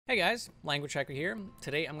Hey guys, Languagehacker here.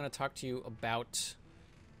 Today I'm going to talk to you about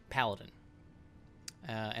Paladin.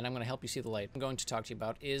 And I'm going to help you see the light. I'm going to talk to you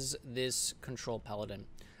about is this control Paladin.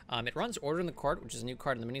 It runs Order in the Court, which is a new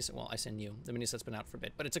card in the mini set. Well, I say new. The mini set's been out for a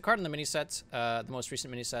bit. But it's a card in the mini set, the most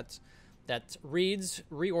recent mini set, that reads,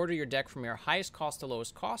 reorder your deck from your highest cost to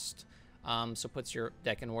lowest cost. So puts your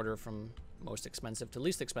deck in order from most expensive to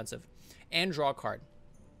least expensive. And draw a card.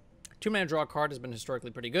 2-mana draw card has been historically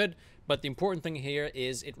pretty good, but the important thing here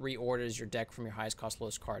is it reorders your deck from your highest cost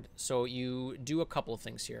lowest card. So you do a couple of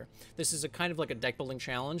things here. This is a kind of like a deck building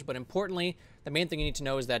challenge, but importantly, the main thing you need to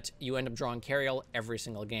know is that you end up drawing Cariel every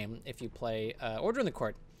single game. If you play Order in the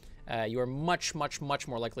Court, you are much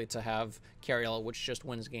more likely to have Cariel, which just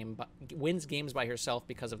wins games by herself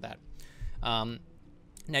because of that. Now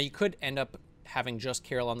you could end up having just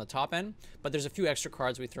Cariel on the top end, but there's a few extra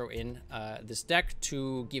cards we throw in this deck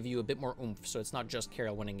to give you a bit more oomph, so it's not just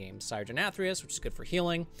Cariel winning games. Sire Nathria, which is good for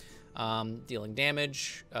healing, dealing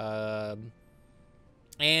damage, and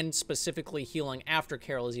specifically healing after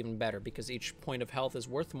Cariel is even better, because each point of health is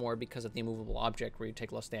worth more because of the immovable object where you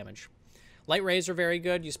take less damage. Light Rays are very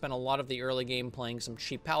good. You spend a lot of the early game playing some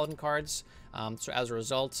cheap Paladin cards, so as a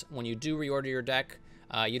result, when you do reorder your deck,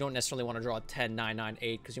 you don't necessarily want to draw 10, 9, 9,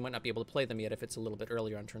 8, because you might not be able to play them yet if it's a little bit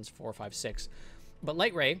earlier on turns 4, 5, 6. But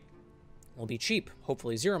Light Ray will be cheap,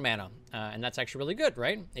 hopefully 0 mana, and that's actually really good,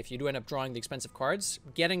 right? If you do end up drawing the expensive cards,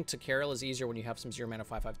 getting to Cariel is easier when you have some 0 mana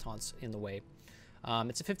 5/5 taunts in the way.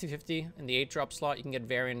 It's a 50-50 in the 8-drop slot. You can get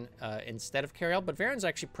Varian instead of Cariel, but Varian's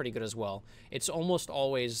actually pretty good as well. It's almost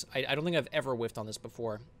always, I don't think I've ever whiffed on this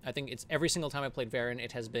before. I think it's every single time I played Varian,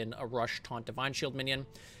 it has been a Rush Taunt Divine Shield minion,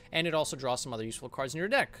 and it also draws some other useful cards in your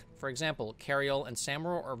deck. For example, Cariel and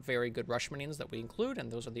Samuro are very good Rush minions that we include,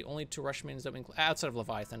 and those are the only 2 Rush minions that we include, outside of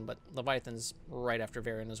Leviathan, but Leviathan's right after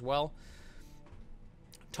Varian as well.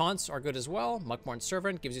 Taunts are good as well. Muckborn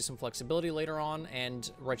Servant gives you some flexibility later on,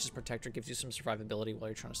 and Righteous Protector gives you some survivability while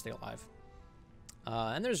you're trying to stay alive.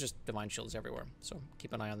 And there's just Divine Shields everywhere, so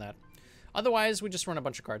keep an eye on that. Otherwise, we just run a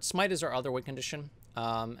bunch of cards. Smite is our other win condition,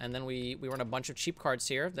 and then we run a bunch of cheap cards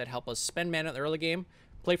here that help us spend mana in the early game,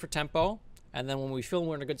 play for tempo, and then when we feel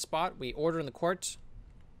we're in a good spot, we Order in the Court,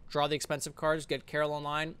 draw the expensive cards, get Cariel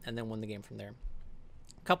online, and then win the game from there.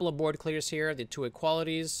 A couple of board clears here, the 2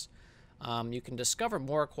 equalities. You can discover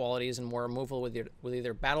more qualities and more removal with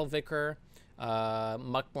either Battle Vicar,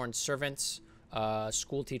 Muckborn Servants,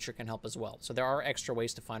 School Teacher can help as well. So there are extra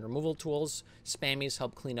ways to find removal tools. Spammies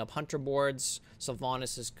help clean up Hunter boards.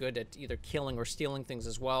 Sylvanas is good at either killing or stealing things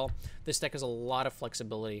as well. This deck has a lot of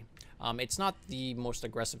flexibility. It's not the most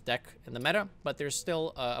aggressive deck in the meta, but there's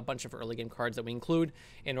still a bunch of early game cards that we include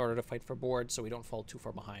in order to fight for board so we don't fall too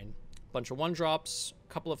far behind. Bunch of 1-drops,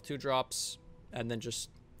 a couple of 2-drops, and then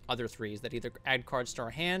just other 3s that either add cards to our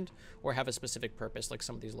hand or have a specific purpose, like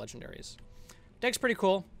some of these legendaries. Deck's pretty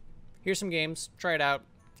cool. Here's some games. Try it out.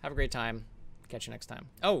 Have a great time. Catch you next time.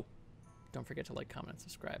 Oh, don't forget to like, comment, and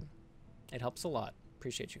subscribe. It helps a lot.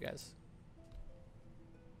 Appreciate you guys.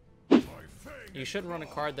 You should run a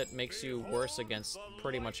card that makes you worse against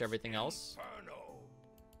pretty much everything else.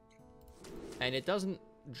 And it doesn't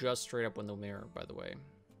just straight up win the mirror, by the way.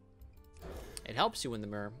 It helps you win the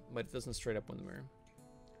mirror, but it doesn't straight up win the mirror.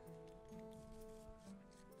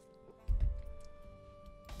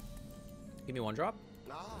 Give me 1-drop.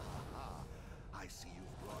 I see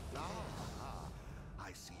you've brought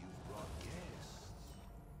I see you've brought guests.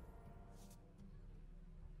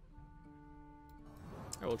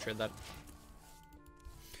 I will trade that.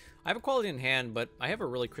 I have a quality in hand, but I have a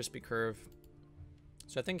really crispy curve.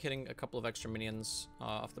 So I think hitting a couple of extra minions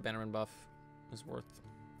off the Bannerman buff is worth.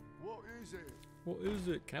 What is it? What is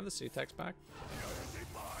it? Can I have the save tax back?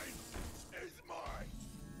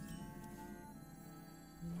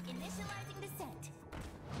 Initializing descent.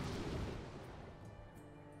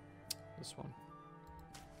 This one.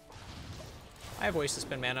 I have ways to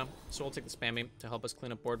spend mana, so we'll take the spammy to help us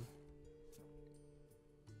clean up board.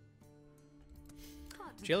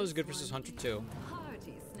 Jailer is good versus Hunter too.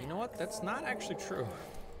 You know what? That's not actually true.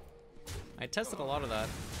 I tested a lot of that.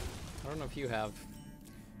 I don't know if you have.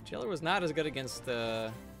 Jailer was not as good against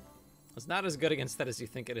that as you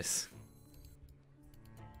think it is.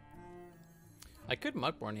 I could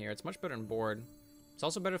Muckborn here. It's much better in board. It's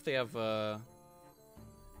also better if they have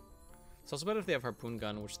Harpoon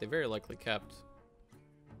Gun, which they very likely kept.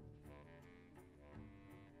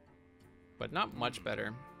 But not much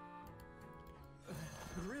better.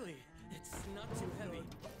 Really? It's not too heavy.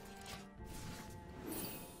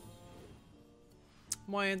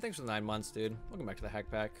 Moyen, thanks for the 9 months, dude. Welcome back to the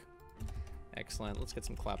Hack Pack. Excellent. Let's get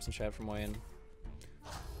some claps and chat from Moyen.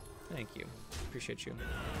 Thank you. Appreciate you.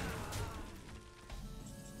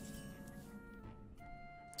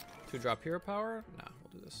 2-drop hero power? Nah,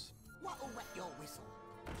 we'll do this. What'll wet your whistle?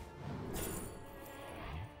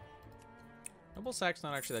 Noble Sack's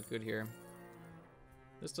not actually that good here.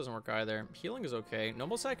 This doesn't work either. Healing is okay.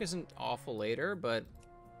 Noble Sack isn't awful later, but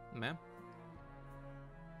meh.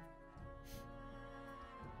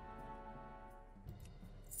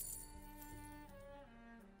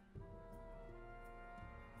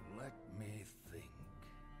 Let me think.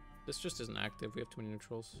 This just isn't active. We have too many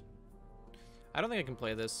neutrals. I don't think I can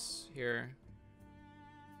play this here.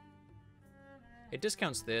 It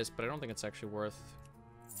discounts this, but I don't think it's actually worth.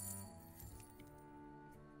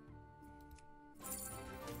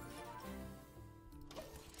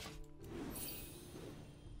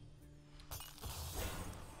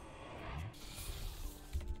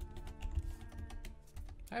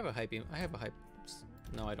 I have a hype. I have a hype.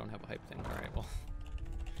 No, I don't have a hype thing. All right, well.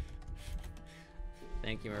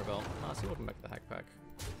 Thank you, Maribel. Honestly, welcome back to the hack pack.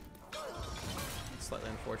 It's slightly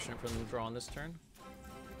unfortunate for them to draw on this turn.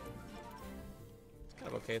 It's kind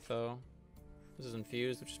of okay though. This is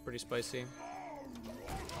infused, which is pretty spicy.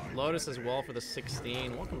 Lotus as well for the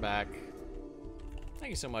 16. Welcome back. Thank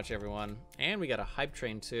you so much, everyone. And we got a hype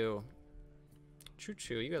train too. Choo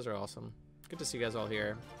choo, you guys are awesome. Good to see you guys all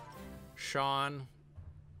here. Sean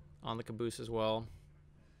on the caboose as well.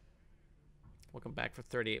 Welcome back for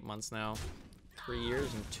 38 months now. 3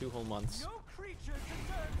 years and 2 whole months. No creature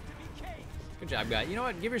deserves to be caged. Good job, guy. You know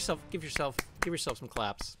what? Give yourself some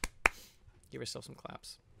claps. Give yourself some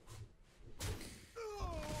claps.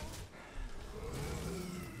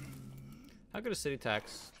 How good is city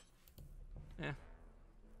tax? Eh.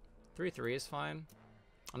 3-3 is fine.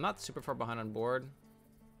 I'm not super far behind on board,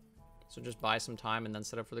 so just buy some time and then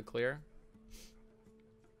set up for the clear.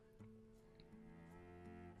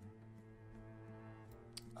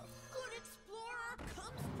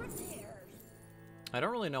 I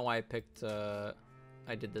don't really know why I picked, I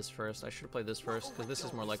did this first. I should have played this first, because this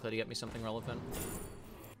is more likely to get me something relevant.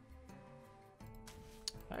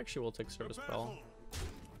 I actually will take Service Bell.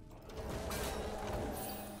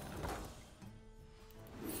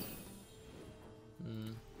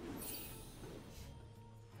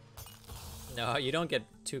 No, you don't get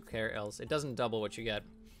 2 KRLs. It doesn't double what you get,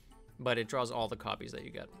 but it draws all the copies that you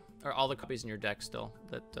get. Or all the copies in your deck still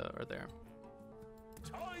that are there.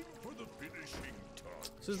 Time for the finishing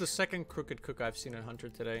touch. This is the second Crooked Cook I've seen in Hunter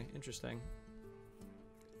today. Interesting.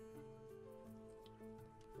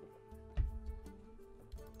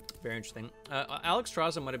 Very interesting. Alex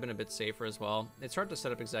Straza might have been a bit safer as well. It's hard to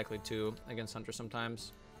set up exactly 2 against Hunter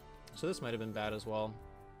sometimes. So this might have been bad as well.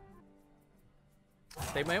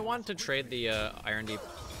 They might want to trade the Iron Deep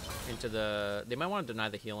into the... They might want to deny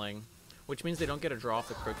the healing, which means they don't get a draw off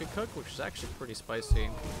the Crooked Cook, which is actually pretty spicy.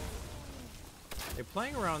 They're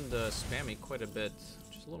playing around the spammy quite a bit,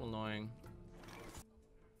 which is a little annoying.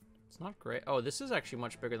 It's not great. Oh, this is actually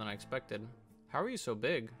much bigger than I expected. How are you so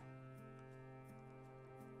big?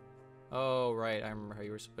 Oh, right. I remember how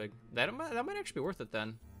you were so big. That might actually be worth it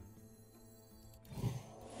then.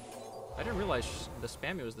 I didn't realize the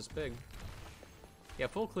spammy was this big. Yeah,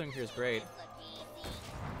 full clearing here is great.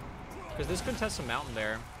 Because this contests a mountain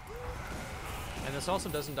there. And this also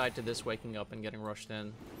doesn't die to this waking up and getting rushed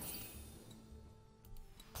in.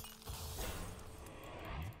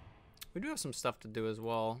 We do have some stuff to do as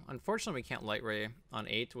well. Unfortunately, we can't Light Ray on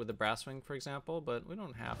 8 with the Brasswing, for example, but we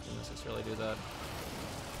don't have to necessarily do that.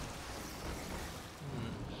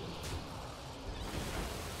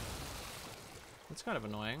 It's kind of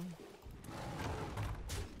annoying.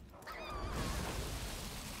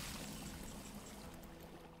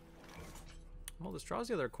 Well, this draws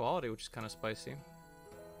the other quality, which is kind of spicy.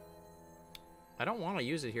 I don't want to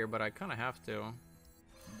use it here, but I kind of have to.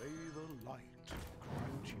 May the light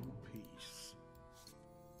grant you peace.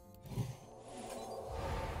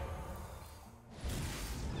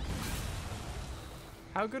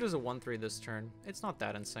 How good is a 1-3 this turn? It's not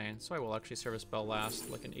that insane, so I will actually Service Bell last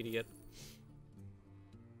like an idiot.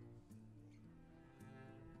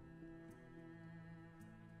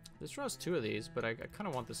 This draws 2 of these, but I kind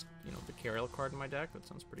of want this, you know, the Cariel card in my deck. That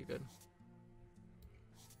sounds pretty good.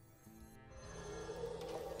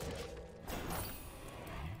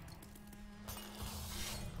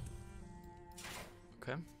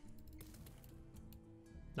 Okay.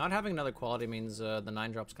 Not having another quality means the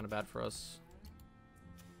 9-drop's kind of bad for us.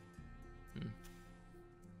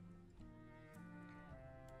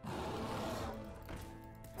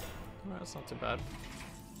 Alright, that's not too bad.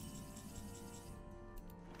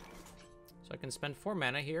 So I can spend 4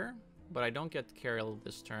 mana here, but I don't get Cariel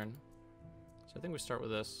this turn. So I think we start with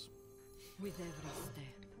this. With every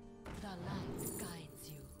step, the light guides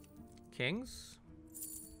you. Kings?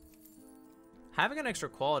 Having an extra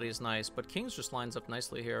quality is nice, but Kings just lines up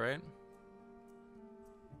nicely here, right?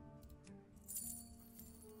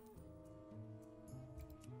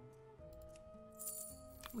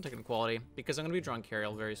 I'm taking quality because I'm going to be drawing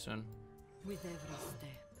Cariel very soon. With every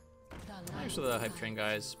step. Thanks for the hype train,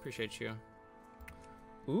 guys. Appreciate you.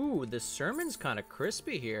 Ooh, the sermon's kind of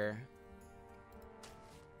crispy here.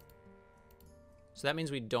 So that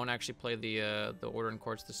means we don't actually play the Order in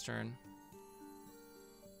Courts this turn.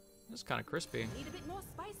 It's kind of crispy. Need a bit more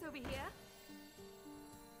spice over here.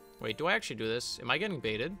 Wait, do I actually do this? Am I getting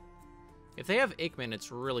baited? If they have Aikman, it's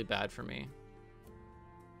really bad for me.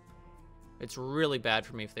 It's really bad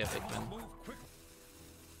for me if they have Aikman.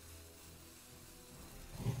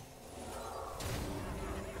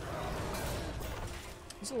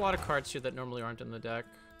 There's a lot of cards here that normally aren't in the deck.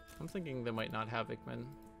 I'm thinking they might not have Aikman.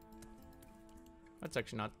 That's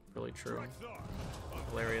actually not really true.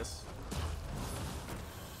 Hilarious.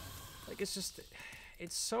 Like, it's just...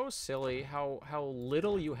 It's so silly how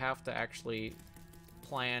little you have to actually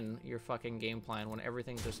plan your fucking game plan when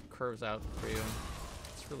everything just curves out for you.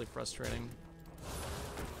 It's really frustrating.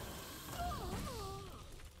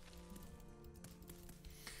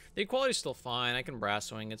 The equality's still fine. I can brass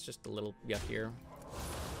swing. It's just a little yuckier.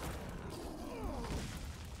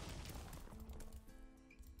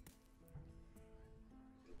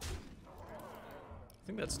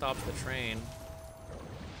 I think that stops the train.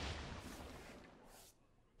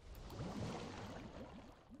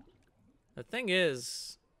 The thing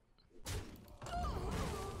is...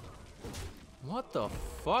 What the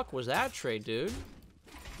fuck was that trade, dude?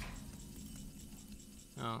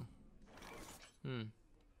 Oh.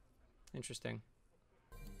 Interesting.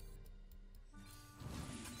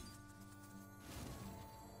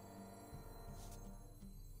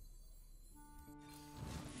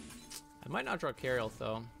 I might not draw Cariel,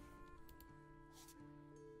 though.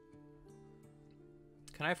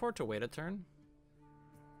 Can I afford to wait a turn?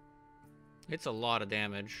 It's a lot of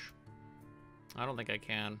damage. I don't think I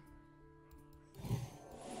can.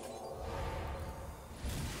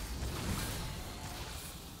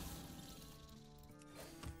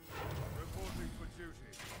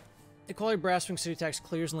 Equality Brass Wing City Tax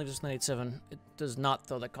clears and leaves us 987. It does not,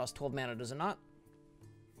 though. That costs 12 mana, does it not?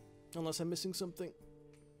 Unless I'm missing something.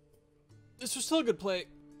 This was still a good play.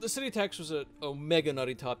 The City Tax was a mega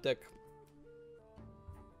nutty top deck.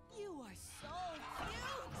 You are so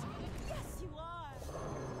cute. Yes, you are.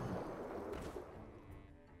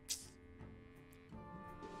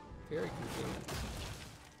 Very convenient.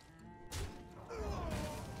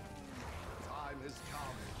 Time has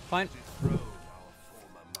come. Fine.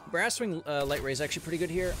 Brass Wing Light Ray is actually pretty good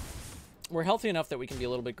here. We're healthy enough that we can be a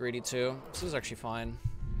little bit greedy too. This is actually fine.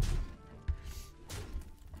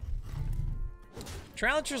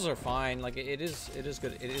 Challengers are fine. Like it is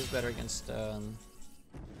good. It is better against.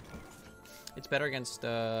 It's better against.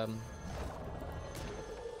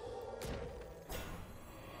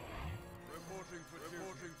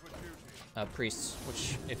 Priests,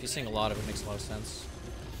 which if you sing a lot of it makes a lot of sense.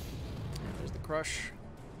 There's the crush.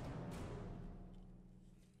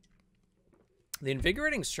 The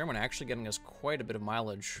Invigorating Sermon actually getting us quite a bit of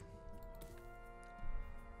mileage.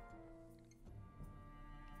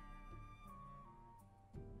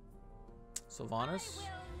 Sylvanas.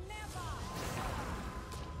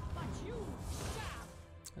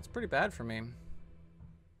 That's pretty bad for me. I'm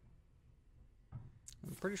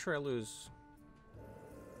pretty sure I lose.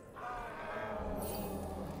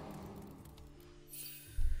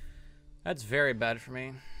 That's very bad for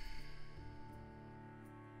me.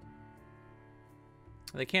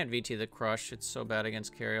 They can't VT the crush. It's so bad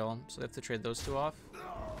against Cariel, so they have to trade those two off.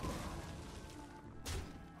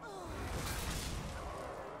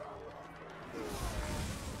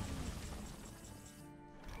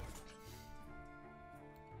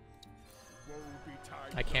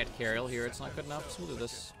 I can't Cariel here. It's not good enough, so we'll do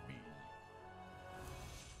this.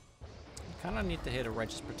 Kind of need to hit a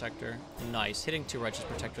Righteous Protector. Nice. Hitting 2 Righteous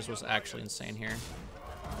Protectors was actually insane here.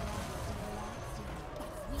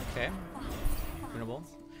 Okay. Winnable.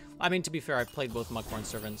 I mean, to be fair, I played both Muckborn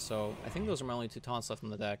Servants, so I think those are my only 2 taunts left in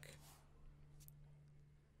the deck.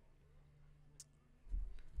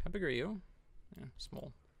 How big are you? Yeah,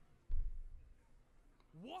 small.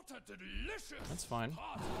 What a delicious. That's fine.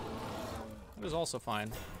 That is also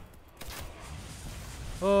fine.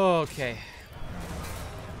 Okay.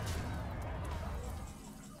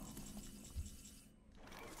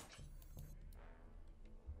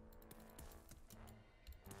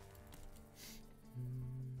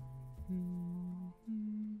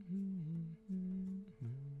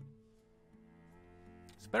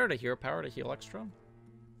 It's better to hero power to heal extra.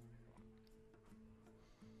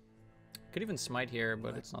 Could even smite here,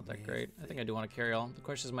 but it's not that great. I think I do want to carry all. The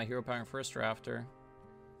question is, my hero powering first or after?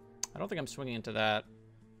 I don't think I'm swinging into that.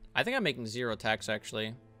 I think I'm making 0 attacks,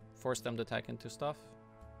 actually. Force them to attack into stuff.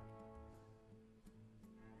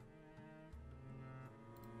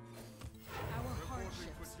 Our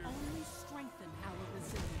hardships only strengthen our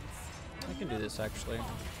resilience. I can do this, actually.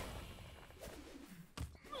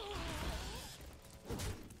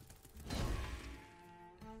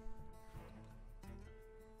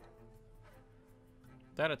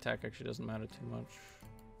 That attack actually doesn't matter too much.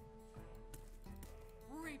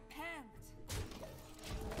 Repent.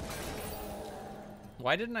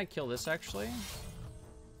 Why didn't I kill this, actually?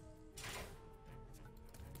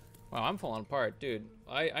 Wow, I'm falling apart. Dude,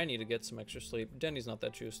 I need to get some extra sleep. Denny's not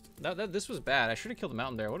that juiced. This was bad. I should have killed the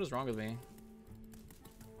mountain bear. What is wrong with me?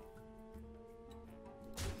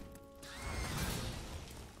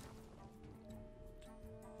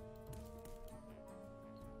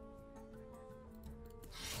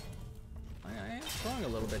 I am throwing a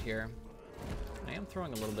little bit here. I am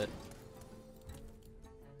throwing a little bit.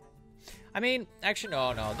 I mean, actually,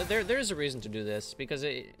 no. There's a reason to do this, because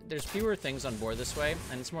there's fewer things on board this way,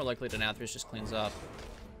 and it's more likely that Nathria just cleans up.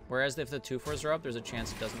 Whereas if the 2/4s are up, there's a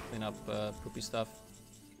chance it doesn't clean up poopy stuff.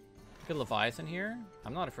 Good Leviathan here.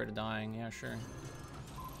 I'm not afraid of dying. Yeah, sure.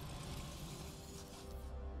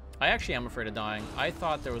 I actually am afraid of dying. I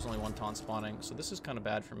thought there was only one taunt spawning, so this is kind of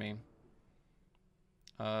bad for me.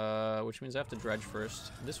 Which means I have to dredge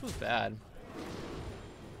first. This was bad.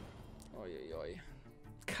 Oy, oy, oy.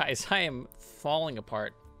 Guys, I am falling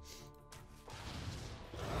apart.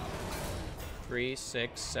 3,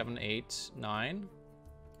 6, 7, 8, 9.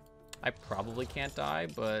 I probably can't die,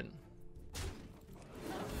 but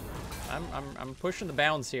I'm pushing the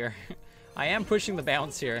bounds here. I am pushing the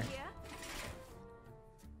bounds here.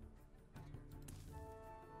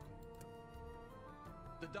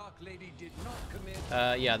 The Dark Lady did not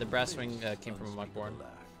commit. Yeah, the brass wing came from a muck board.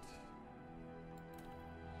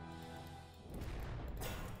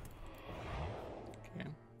 Okay.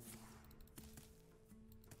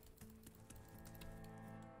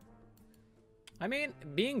 I mean,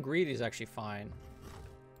 being greedy is actually fine.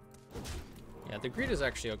 Yeah, the greed is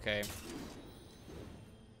actually okay.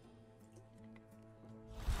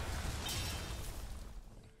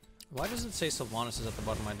 Why does it say Sylvanas is at the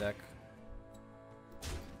bottom of my deck?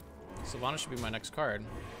 Sylvanas should be my next card.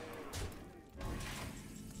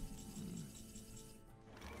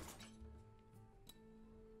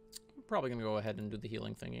 I'm probably gonna go ahead and do the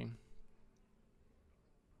healing thingy.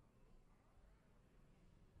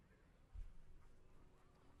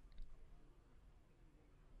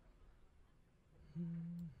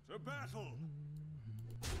 To battle!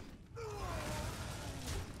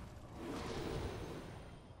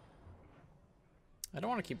 I don't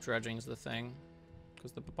want to keep dredging is the thing,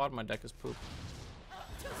 because the bottom of my deck is poop.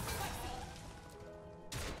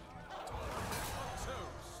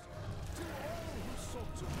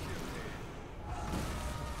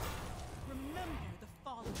 Remember the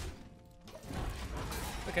fallen.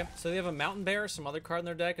 Okay, so they have a mountain bear, some other card in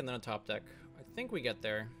their deck, and then a top deck. I think we get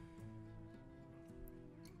there.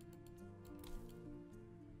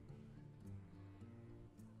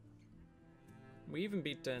 We even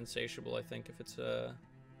beat Insatiable, I think, if it's there,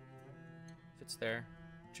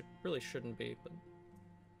 which it really shouldn't be, but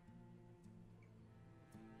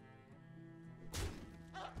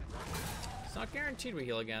it's not guaranteed we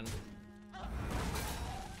heal again.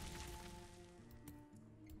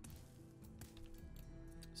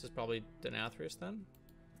 This is probably Denathrius then.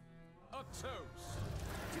 A toast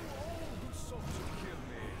to all who sought to kill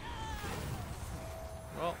me.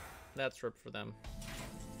 Well, that's ripped for them.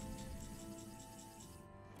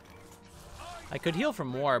 I could heal for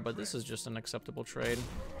more, but this is just an acceptable trade.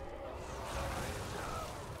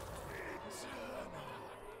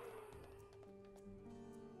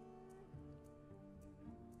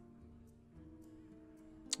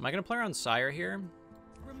 Am I gonna play around Sire here?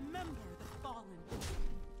 Remember the fallen.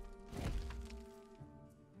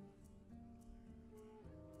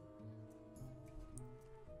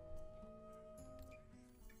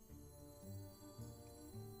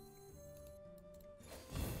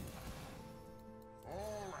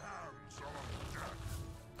 All hands are on deck.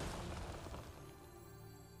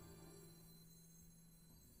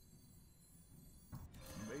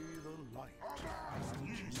 May the light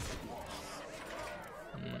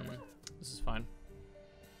This is fine.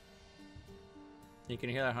 You can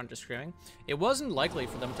hear that hunter screaming. It wasn't likely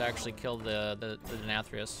for them to actually kill the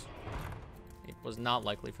Denathrius. It was not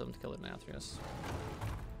likely for them to kill the Denathrius.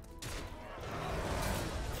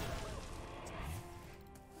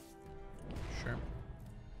 Sure.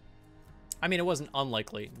 I mean, it wasn't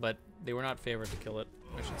unlikely, but they were not favored to kill it,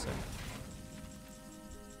 I should say.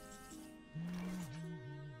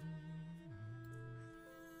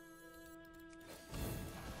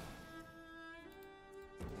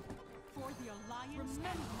 For the Alliance,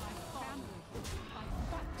 remember my family. I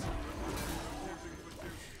fought.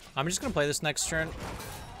 I'm just gonna play this next turn.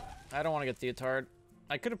 I don't want to get Theotard.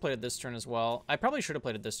 I could have played it this turn as well. I probably should have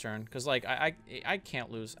played it this turn, because, like, I can't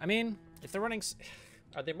lose. I mean, if they're running...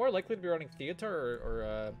 Are they more likely to be running Theater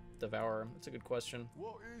or Devourer? That's a good question.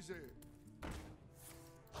 What is it?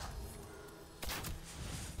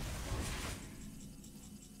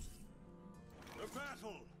 The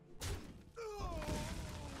battle!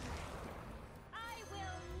 I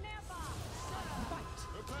will never.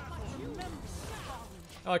 The battle! Remember the fallen.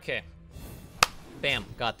 Okay. Bam.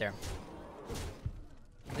 Got there.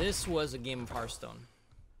 This was a game of Hearthstone.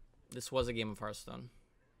 This was a game of Hearthstone.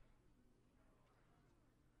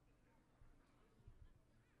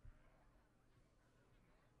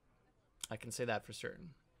 I can say that for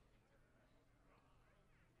certain.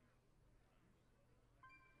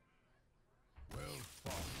 Well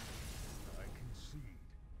fought. I concede.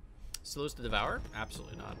 Still lose to Devour?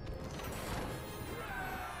 Absolutely not.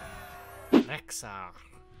 Nexa.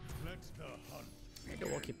 Let the hunt Okay,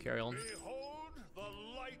 we'll keep carry on. behold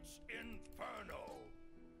the light's inferno.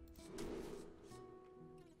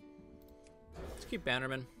 Let's keep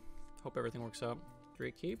Bannerman. Hope everything works out.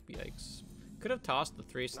 3 keep? Yikes. Could have tossed the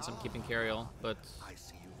 3 since I'm keeping Carriel, but I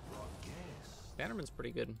see you brought guests. Bannerman's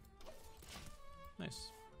pretty good.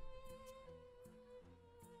 Nice.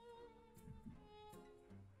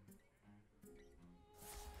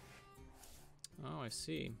 Oh, I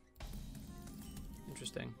see.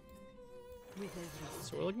 Interesting.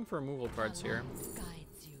 So we're looking for removal cards here.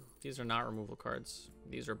 These are not removal cards.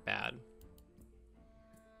 These are bad.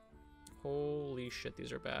 Holy shit,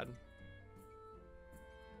 these are bad.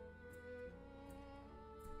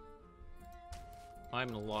 I'm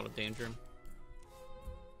in a lot of danger.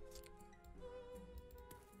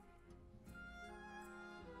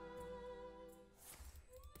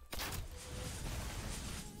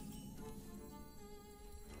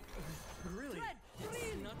 Really?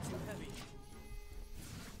 It's not too heavy.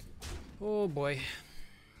 Oh boy.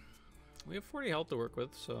 We have 40 health to work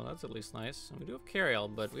with, so that's at least nice. And we do have Carriel,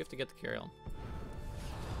 but we have to get the Carriel.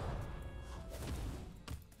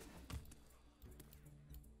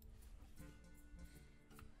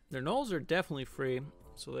 Their nulls are definitely free,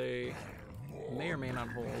 so they may or may not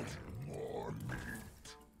hold.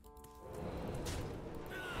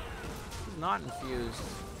 This is not infused.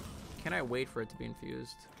 Can I wait for it to be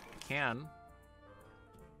infused? I can.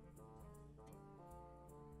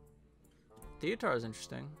 Theotar is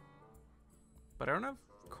interesting. But I don't have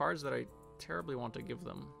cards that I terribly want to give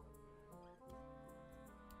them.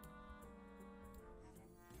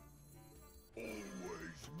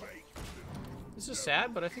 This is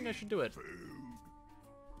sad, but I think I should do it.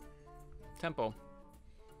 Tempo.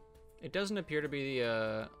 It doesn't appear to be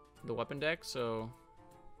the weapon deck, so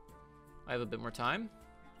I have a bit more time.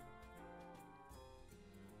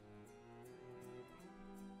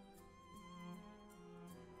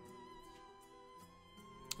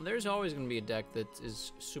 There's always going to be a deck that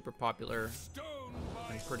is super popular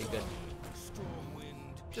and pretty good.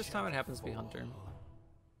 This time it happens to be Hunter.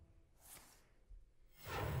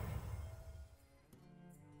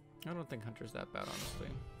 I don't think Hunter's that bad, honestly.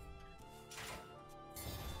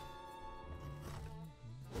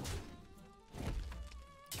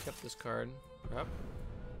 Kept this card. Prep.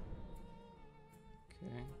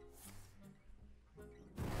 Okay.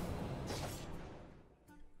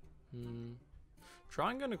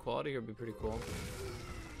 Drawing an equality here would be pretty cool.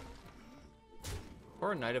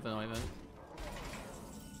 Or a Knight of Anointment.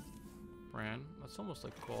 Bran. That's almost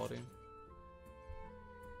like equality.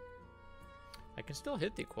 I can still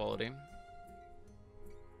hit the equality.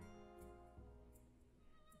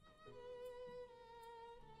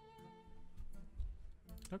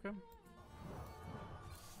 Okay.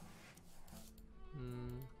 I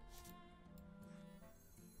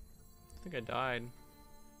think I died.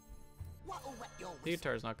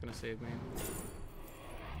 Theotar's not gonna save me.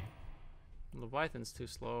 Leviathan's too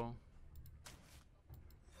slow.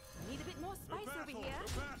 Need a bit more spice over here.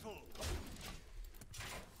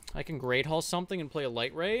 I can Great Hall something and play a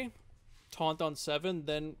Light Ray. Taunt on 7,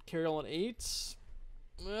 then Carriel on 8.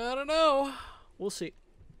 I don't know. We'll see.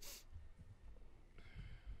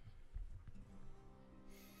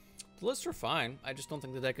 The lists are fine. I just don't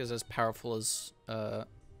think the deck is as powerful as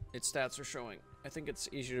its stats are showing. I think it's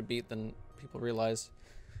easier to beat than people realize.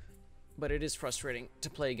 But it is frustrating to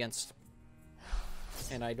play against.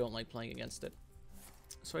 And I don't like playing against it.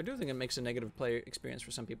 So I do think it makes a negative play experience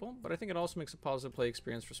for some people, but I think it also makes a positive play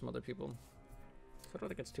experience for some other people. So I don't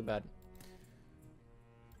think it's too bad.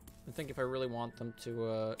 I think if I really want them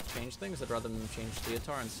to change things, I'd rather them change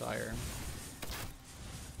Theotar and Sire.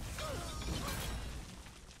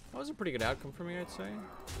 That was a pretty good outcome for me, I'd say.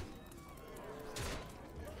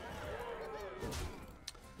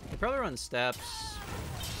 They probably run steps.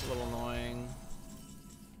 It's a little annoying.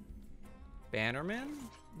 Bannerman?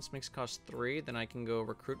 This makes cost 3. Then I can go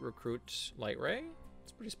recruit Light Ray.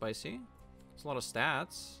 It's pretty spicy. It's a lot of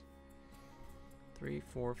stats. 3,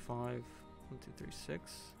 4, 5, 1, 2, 3,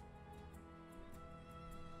 6.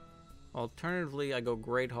 Alternatively, I go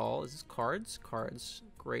Great Hall. Is this cards? Cards.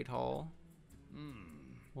 Great Hall.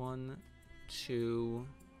 1, 2,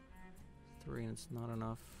 3, and it's not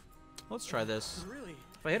enough. Let's try this. Really?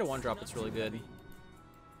 If I hit a 1-drop, it's really good.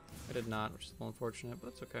 I did not, which is a little unfortunate,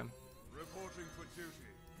 but that's okay. Reporting for duty.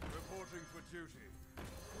 Reporting for duty.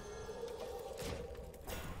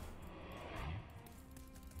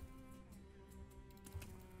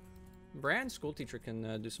 Brand school teacher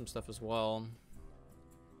can do some stuff as well.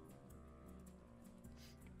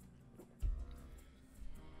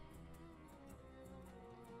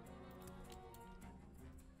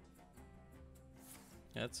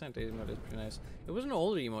 Yeah, that Santa emote is pretty nice. It was an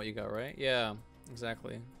older emote you got, right? Yeah,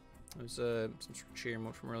 exactly. It was some sort of cheer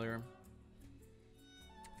emote from earlier.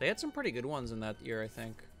 They had some pretty good ones in that year, I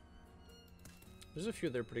think. There's a few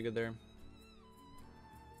that are pretty good there.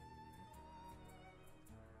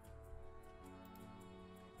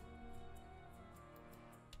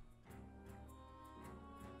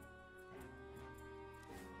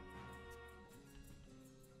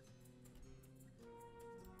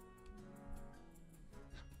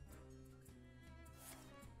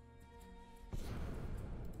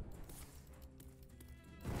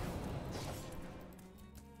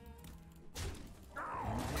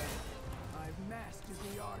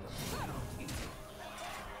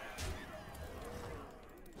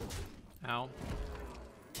 Ow.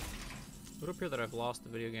 It would appear that I've lost the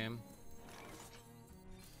video game.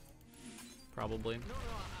 Probably.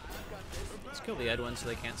 Let's kill the Edwin so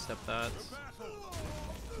they can't step that.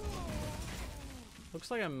 Looks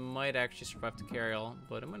like I might actually survive to Carriel,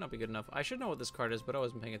 but it might not be good enough. I should know what this card is, but I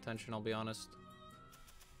wasn't paying attention, I'll be honest.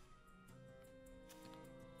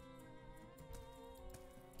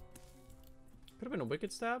 Could have been a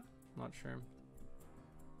Wicked Stab? Not sure.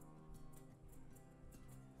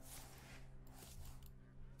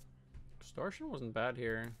 Extortion wasn't bad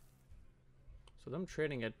here. So them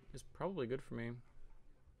trading it is probably good for me.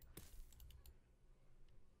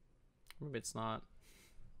 Maybe it's not.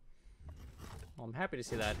 Well, I'm happy to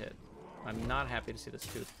see that hit. I'm not happy to see this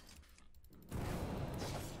tooth.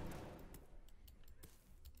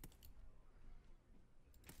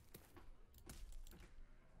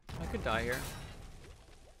 I could die here.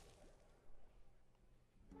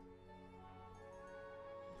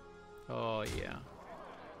 Oh, yeah.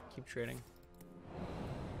 Keep trading.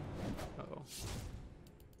 Uh-oh.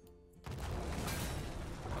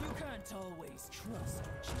 You can't always trust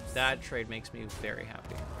what you That trade makes me very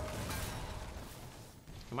happy.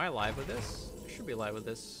 Am I live with this? I should be live with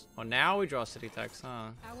this. Oh, now we draw city tax, huh?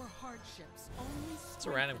 Our hardships only It's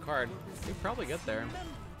a random card. We probably get there.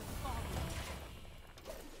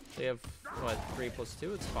 They have, what, 3 plus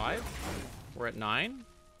 2? It's 5? We're at 9?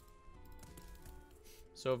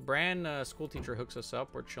 So if Bran school teacher hooks us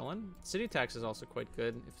up, we're chilling. City tax is also quite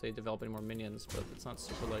good if they develop any more minions, but it's not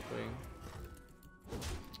super likely.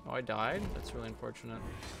 Oh, I died? That's really unfortunate.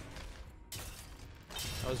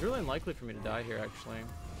 It was really unlikely for me to die here, actually.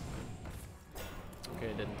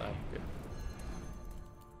 Okay, I didn't die. Good.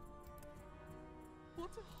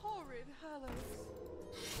 What a horrid hallows.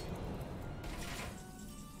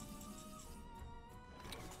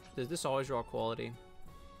 Does this always draw quality?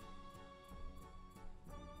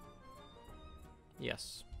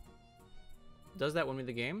 Yes. Does that win me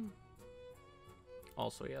the game?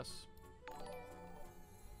 Also yes.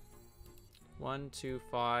 1, 2,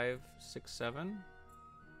 5, 6, 7.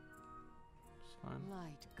 It's fine.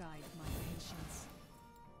 Light guide my patience.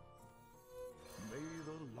 May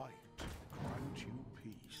the light grant you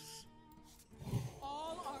peace.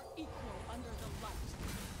 All are equal under the light.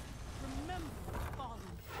 Remember the fallen.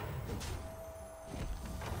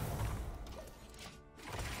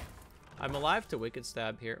 I'm alive to Wicked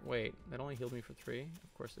Stab here. Wait, that only healed me for 3?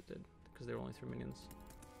 Of course it did, because there were only 3 minions.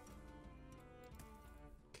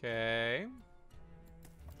 Okay.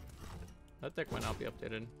 That deck might not be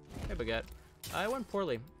updated. Hey, Baguette. I went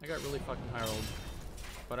poorly. I got really fucking high rolled.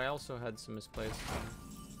 But I also had some misplays. So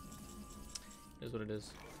it is what it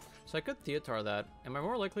is. So I could Theotar that. Am I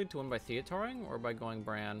more likely to win by Theotaring or by going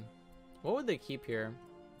Bran? What would they keep here?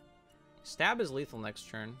 Stab is lethal next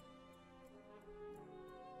turn.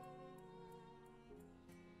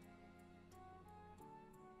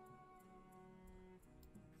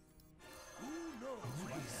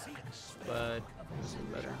 But this is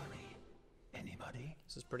better. Anybody?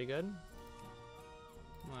 This is pretty good.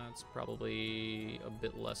 That's probably a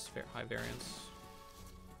bit less high variance.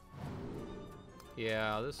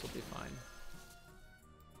 Yeah, this will be fine.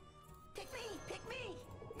 Pick me! Pick me!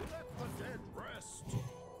 Let the dead rest.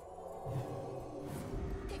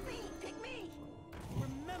 Pick me! Pick me!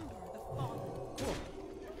 Remember the fallen. Cool.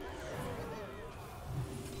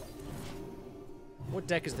 What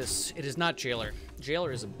deck is this? It is not Jailer.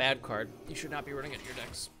 Jailer is a bad card. You should not be running it in your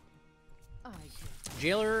decks. I get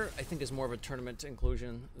Jailer, I think, is more of a tournament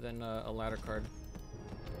inclusion than a ladder card.